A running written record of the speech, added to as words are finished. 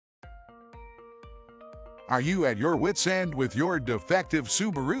Are you at your wit's end with your defective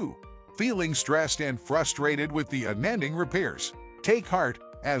Subaru? Feeling stressed and frustrated with the unending repairs? Take heart,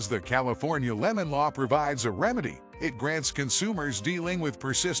 as the California Lemon Law provides a remedy. It grants consumers dealing with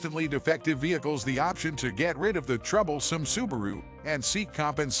persistently defective vehicles the option to get rid of the troublesome Subaru and seek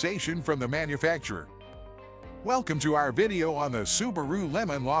compensation from the manufacturer. Welcome to our video on the Subaru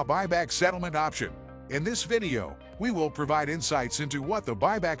Lemon Law buyback settlement option. In this video, we will provide insights into what the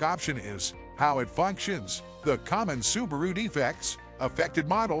buyback option is, how it functions, the common Subaru defects, affected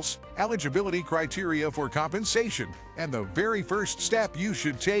models, eligibility criteria for compensation, and the very first step you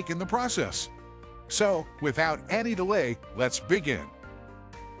should take in the process. So, without any delay, let's begin.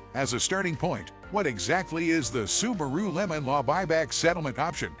 As a starting point, what exactly is the Subaru Lemon Law buyback settlement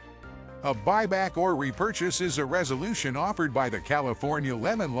option? A buyback or repurchase is a resolution offered by the California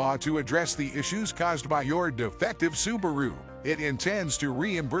Lemon Law to address the issues caused by your defective Subaru. It intends to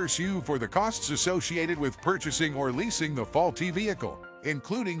reimburse you for the costs associated with purchasing or leasing the faulty vehicle,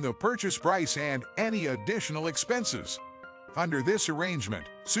 including the purchase price and any additional expenses. Under this arrangement,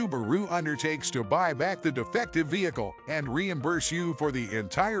 Subaru undertakes to buy back the defective vehicle and reimburse you for the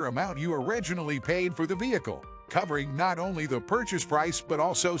entire amount you originally paid for the vehicle, covering not only the purchase price but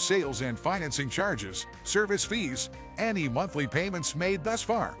also sales and financing charges, service fees, any monthly payments made thus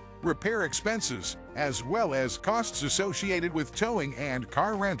far, repair expenses, as well as costs associated with towing and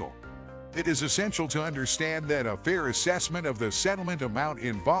car rental. It is essential to understand that a fair assessment of the settlement amount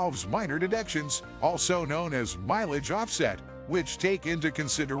involves minor deductions, also known as mileage offset, which take into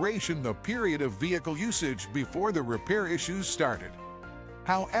consideration the period of vehicle usage before the repair issues started.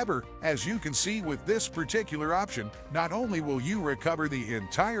 However, as you can see with this particular option, not only will you recover the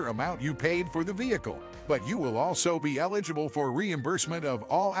entire amount you paid for the vehicle, but you will also be eligible for reimbursement of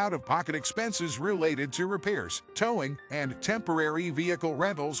all out-of-pocket expenses related to repairs, towing, and temporary vehicle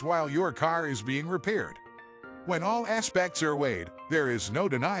rentals while your car is being repaired. When all aspects are weighed, there is no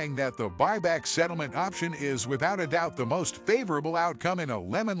denying that the buyback settlement option is without a doubt the most favorable outcome in a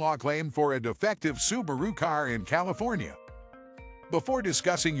lemon law claim for a defective Subaru car in California. Before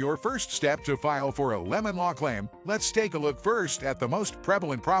discussing your first step to file for a lemon law claim, let's take a look first at the most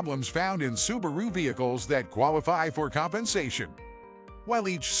prevalent problems found in Subaru vehicles that qualify for compensation. While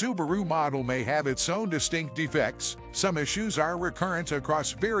each Subaru model may have its own distinct defects, some issues are recurrent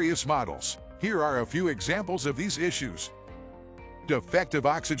across various models. Here are a few examples of these issues. Defective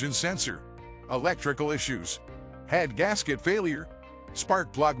oxygen sensor, electrical issues, head gasket failure,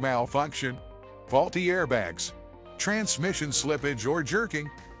 spark plug malfunction, faulty airbags, transmission slippage or jerking,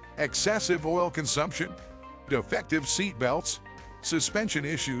 excessive oil consumption, defective seat belts, suspension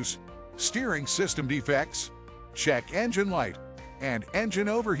issues, steering system defects, check engine light, and engine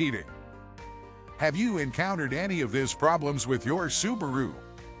overheating. Have you encountered any of these problems with your Subaru?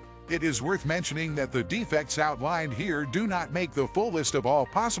 It is worth mentioning that the defects outlined here do not make the full list of all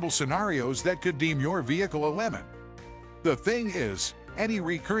possible scenarios that could deem your vehicle a lemon. The thing is, any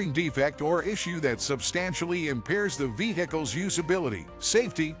recurring defect or issue that substantially impairs the vehicle's usability,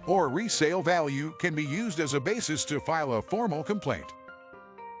 safety, or resale value can be used as a basis to file a formal complaint.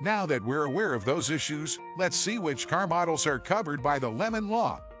 Now that we're aware of those issues, let's see which car models are covered by the Lemon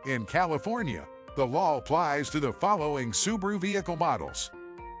Law. In California, the law applies to the following Subaru vehicle models: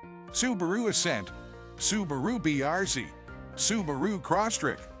 Subaru Ascent, Subaru BRZ, Subaru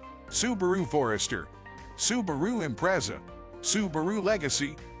Crosstrek, Subaru Forester, Subaru Impreza, Subaru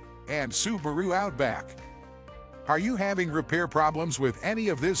Legacy, and Subaru Outback. Are you having repair problems with any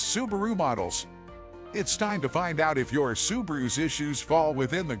of these Subaru models? It's time to find out if your Subaru's issues fall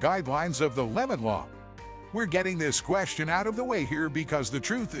within the guidelines of the Lemon Law. We're getting this question out of the way here because the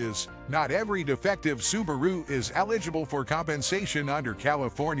truth is, not every defective Subaru is eligible for compensation under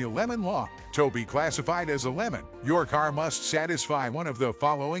California Lemon Law. To be classified as a lemon, your car must satisfy one of the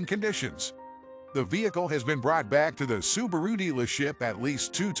following conditions. The vehicle has been brought back to the Subaru dealership at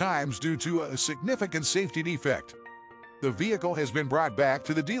least 2 times due to a significant safety defect. The vehicle has been brought back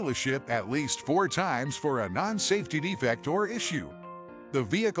to the dealership at least 4 times for a non-safety defect or issue. The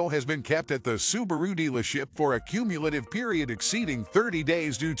vehicle has been kept at the Subaru dealership for a cumulative period exceeding 30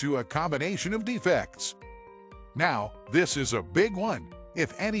 days due to a combination of defects. Now, this is a big one.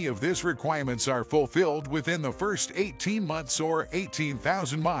 If any of these requirements are fulfilled within the first 18 months or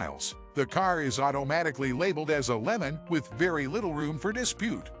 18,000 miles, the car is automatically labeled as a lemon with very little room for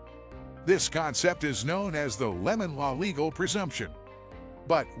dispute. This concept is known as the Lemon Law legal presumption.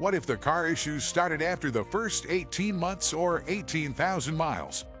 But what if the car issues started after the first 18 months or 18,000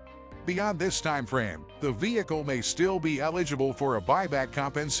 miles? Beyond this time frame, the vehicle may still be eligible for a buyback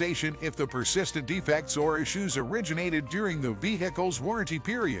compensation if the persistent defects or issues originated during the vehicle's warranty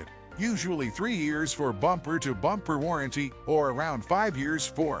period. usually 3 years for bumper-to-bumper warranty or around 5 years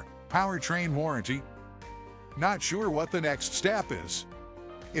for powertrain warranty. Not sure what the next step is?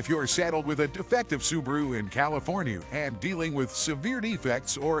 If you're saddled with a defective Subaru in California and dealing with severe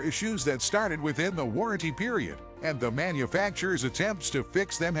defects or issues that started within the warranty period, and the manufacturer's attempts to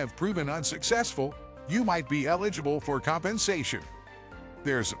fix them have proven unsuccessful, you might be eligible for compensation.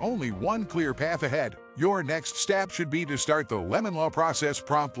 There's only one clear path ahead. Your next step should be to start the lemon law process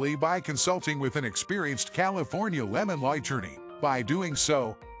promptly by consulting with an experienced California lemon law attorney. By doing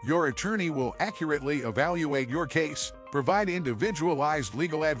so, your attorney will accurately evaluate your case, provide individualized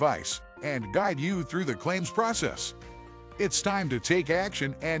legal advice, and guide you through the claims process. It's time to take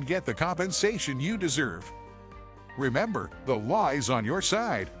action and get the compensation you deserve. Remember, the law is on your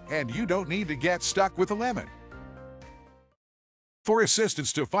side, and you don't need to get stuck with a lemon. For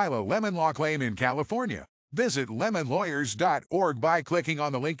assistance to file a lemon law claim in California, visit lemonlawyers.org by clicking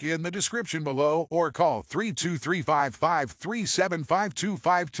on the link in the description below or call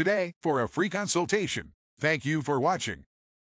 323-553-7525 today for a free consultation. Thank you for watching.